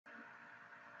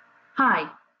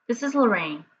Hi, this is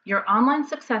Lorraine, your online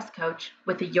success coach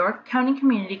with the York County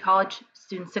Community College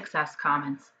Student Success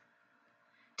Commons.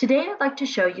 Today I'd like to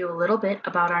show you a little bit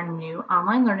about our new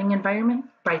online learning environment,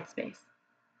 Brightspace.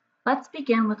 Let's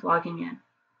begin with logging in.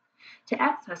 To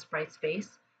access Brightspace,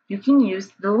 you can use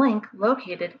the link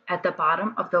located at the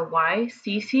bottom of the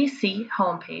YCCC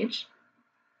homepage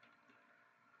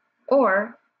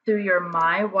or through your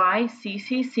My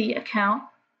YCCC account,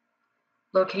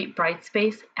 locate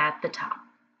Brightspace at the top.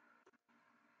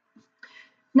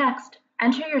 Next,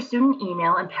 enter your student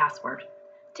email and password.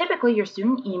 Typically, your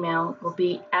student email will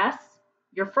be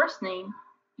your first name,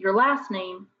 your last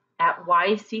name at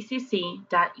yccc.edu.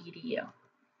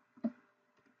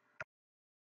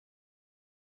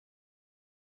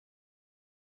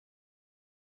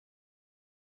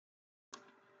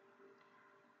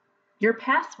 Your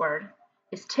password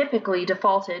is typically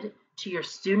defaulted to your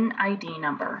student ID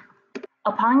number.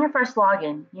 Upon your first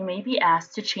login, you may be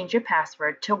asked to change your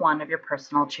password to one of your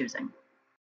personal choosing.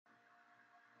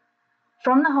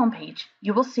 From the homepage,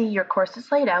 you will see your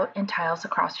courses laid out in tiles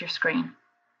across your screen.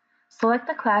 Select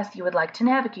the class you would like to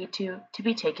navigate to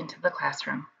be taken to the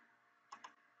classroom.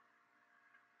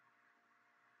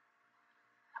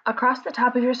 Across the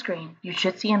top of your screen, you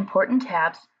should see important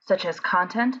tabs such as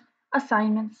Content,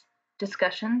 Assignments,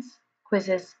 Discussions,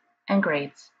 Quizzes, and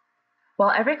Grades. While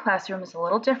every classroom is a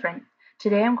little different,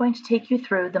 today I'm going to take you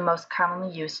through the most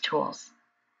commonly used tools.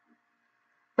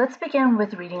 Let's begin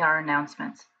with reading our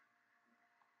announcements.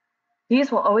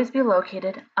 These will always be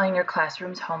located on your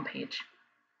classroom's homepage.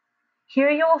 Here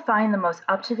you will find the most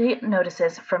up-to-date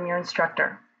notices from your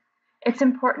instructor. It's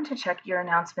important to check your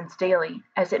announcements daily,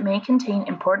 as it may contain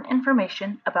important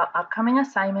information about upcoming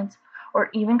assignments or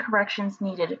even corrections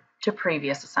needed to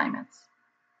previous assignments.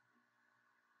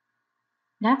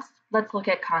 Next, let's look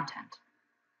at content.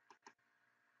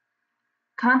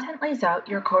 Content lays out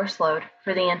your course load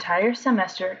for the entire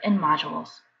semester in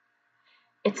modules.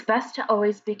 It's best to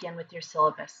always begin with your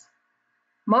syllabus.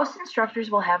 Most instructors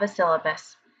will have a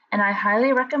syllabus, and I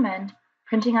highly recommend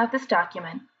printing out this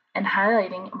document and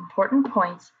highlighting important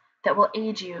points that will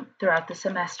aid you throughout the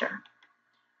semester.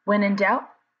 When in doubt,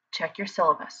 check your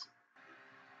syllabus.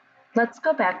 Let's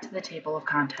go back to the table of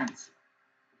contents.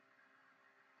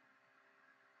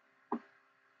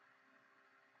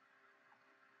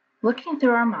 Looking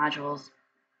through our modules,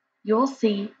 you will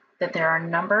see that there are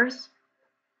numbers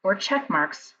or check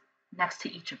marks next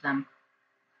to each of them.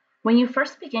 When you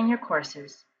first begin your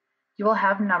courses, you will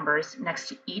have numbers next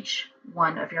to each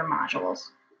one of your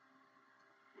modules.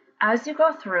 As you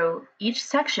go through each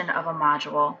section of a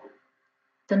module,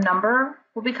 the number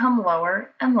will become lower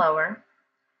and lower,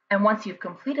 and once you've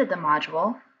completed the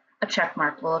module, a check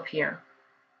mark will appear.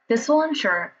 This will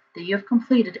ensure that you have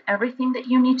completed everything that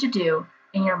you need to do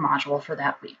in your module for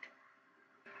that week.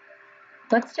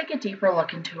 Let's take a deeper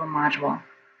look into a module.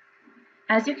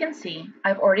 As you can see,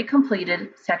 I've already completed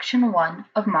section 1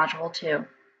 of module 2.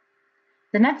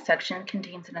 The next section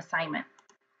contains an assignment.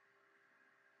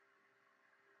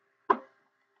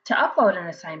 To upload an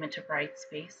assignment to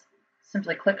Brightspace,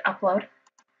 simply click Upload.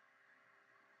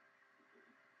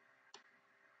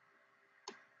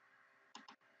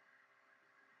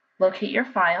 Locate your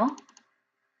file.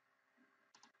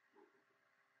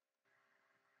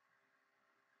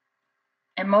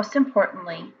 And most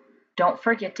importantly, don't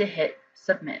forget to hit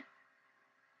Submit.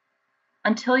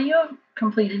 Until you have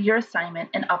completed your assignment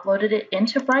and uploaded it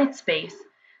into Brightspace,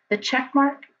 the check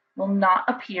mark will not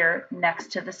appear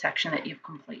next to the section that you've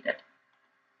completed.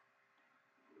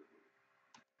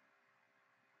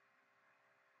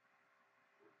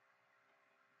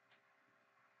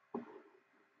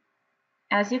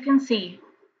 As you can see,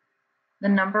 the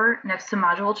number next to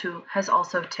Module 2 has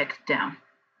also ticked down.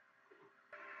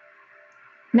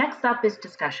 Next up is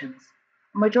discussions.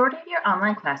 A majority of your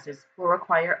online classes will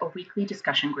require a weekly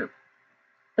discussion group.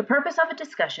 The purpose of a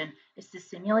discussion is to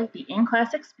simulate the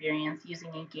in-class experience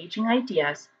using engaging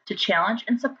ideas to challenge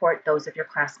and support those of your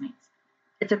classmates.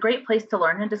 It's a great place to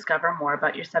learn and discover more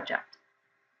about your subject.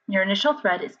 Your initial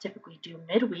thread is typically due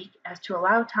midweek as to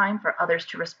allow time for others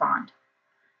to respond.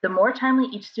 The more timely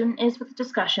each student is with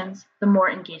discussions, the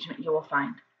more engagement you will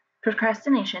find.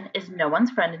 Procrastination is no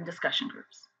one's friend in discussion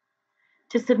groups.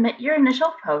 To submit your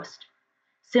initial post,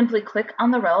 simply click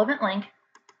on the relevant link,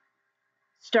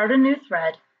 start a new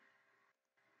thread,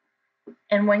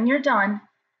 and when you're done,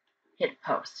 hit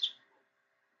Post.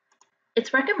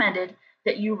 It's recommended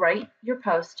that you write your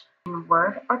post in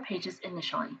Word or Pages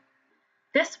initially.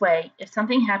 This way, if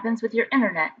something happens with your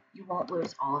internet, you won't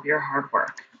lose all of your hard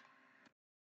work.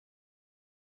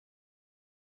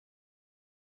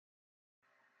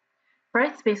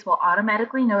 Brightspace will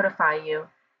automatically notify you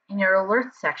in your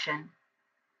alerts section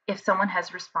if someone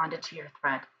has responded to your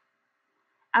thread.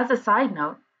 As a side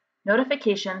note,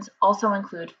 notifications also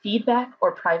include feedback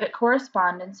or private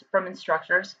correspondence from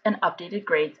instructors and updated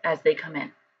grades as they come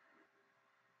in.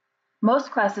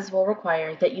 Most classes will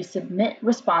require that you submit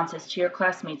responses to your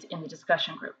classmates in the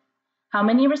discussion group. How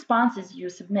many responses you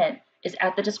submit is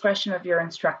at the discretion of your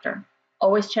instructor.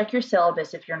 Always check your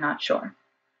syllabus if you're not sure.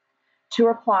 To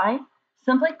reply,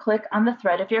 simply click on the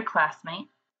thread of your classmate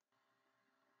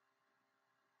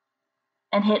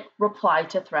and hit Reply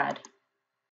to Thread.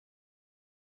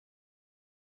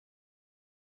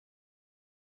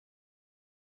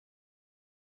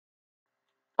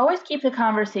 Always keep the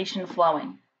conversation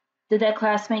flowing. Did that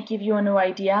classmate give you a new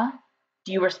idea?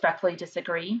 Do you respectfully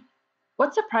disagree?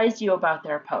 What surprised you about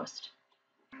their post?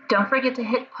 Don't forget to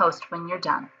hit Post when you're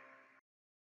done.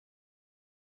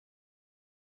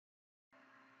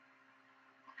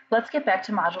 Let's get back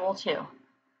to Module 2.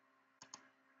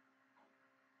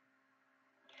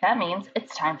 That means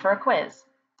it's time for a quiz.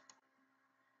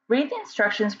 Read the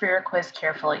instructions for your quiz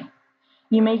carefully.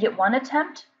 You may get one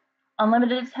attempt,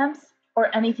 unlimited attempts,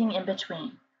 or anything in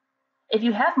between. If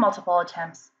you have multiple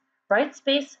attempts,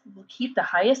 Brightspace will keep the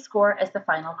highest score as the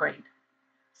final grade.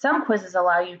 Some quizzes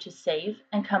allow you to save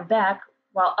and come back,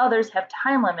 while others have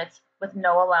time limits with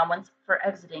no allowance for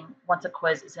exiting once a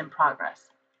quiz is in progress.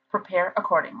 Prepare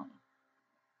accordingly.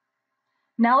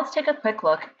 Now let's take a quick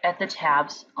look at the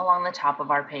tabs along the top of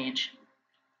our page.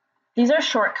 These are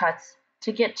shortcuts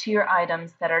to get to your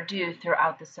items that are due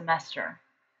throughout the semester.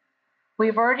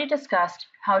 We've already discussed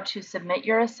how to submit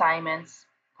your assignments,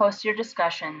 post your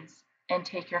discussions, and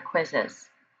take your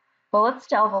quizzes. But let's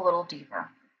delve a little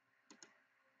deeper.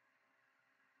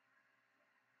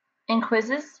 In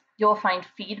quizzes, you'll find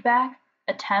feedback,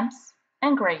 attempts,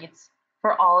 and grades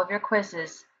for all of your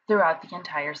quizzes throughout the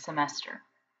entire semester.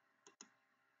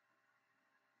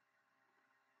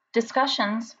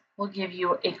 Discussions will give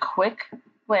you a quick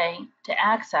way to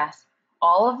access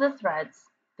all of the threads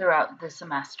throughout the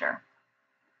semester.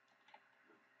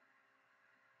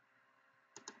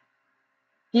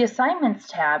 The Assignments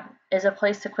tab is a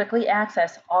place to quickly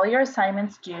access all your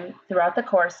assignments due throughout the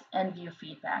course and view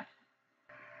feedback.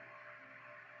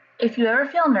 If you ever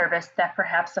feel nervous that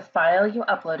perhaps a file you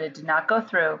uploaded did not go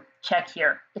through, check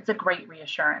here. It's a great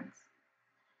reassurance.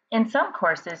 In some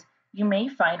courses, you may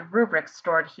find rubrics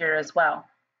stored here as well.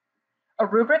 A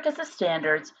rubric is a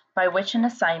standards by which an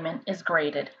assignment is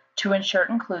graded to ensure it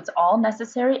includes all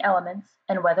necessary elements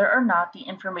and whether or not the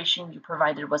information you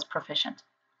provided was proficient.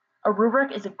 A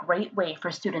rubric is a great way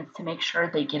for students to make sure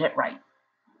they get it right.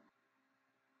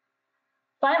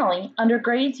 Finally, under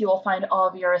grades, you will find all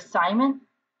of your assignment,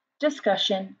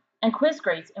 discussion, and quiz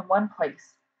grades in one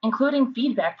place, including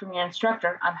feedback from your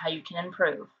instructor on how you can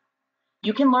improve.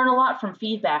 You can learn a lot from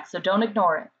feedback, so don't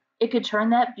ignore it. It could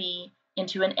turn that B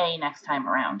into an A next time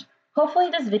around. Hopefully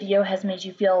this video has made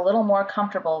you feel a little more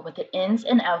comfortable with the ins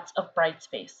and outs of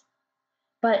Brightspace.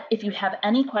 But if you have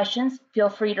any questions, feel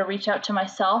free to reach out to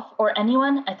myself or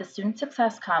anyone at the Student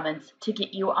Success Commons to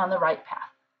get you on the right path.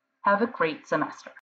 Have a great semester.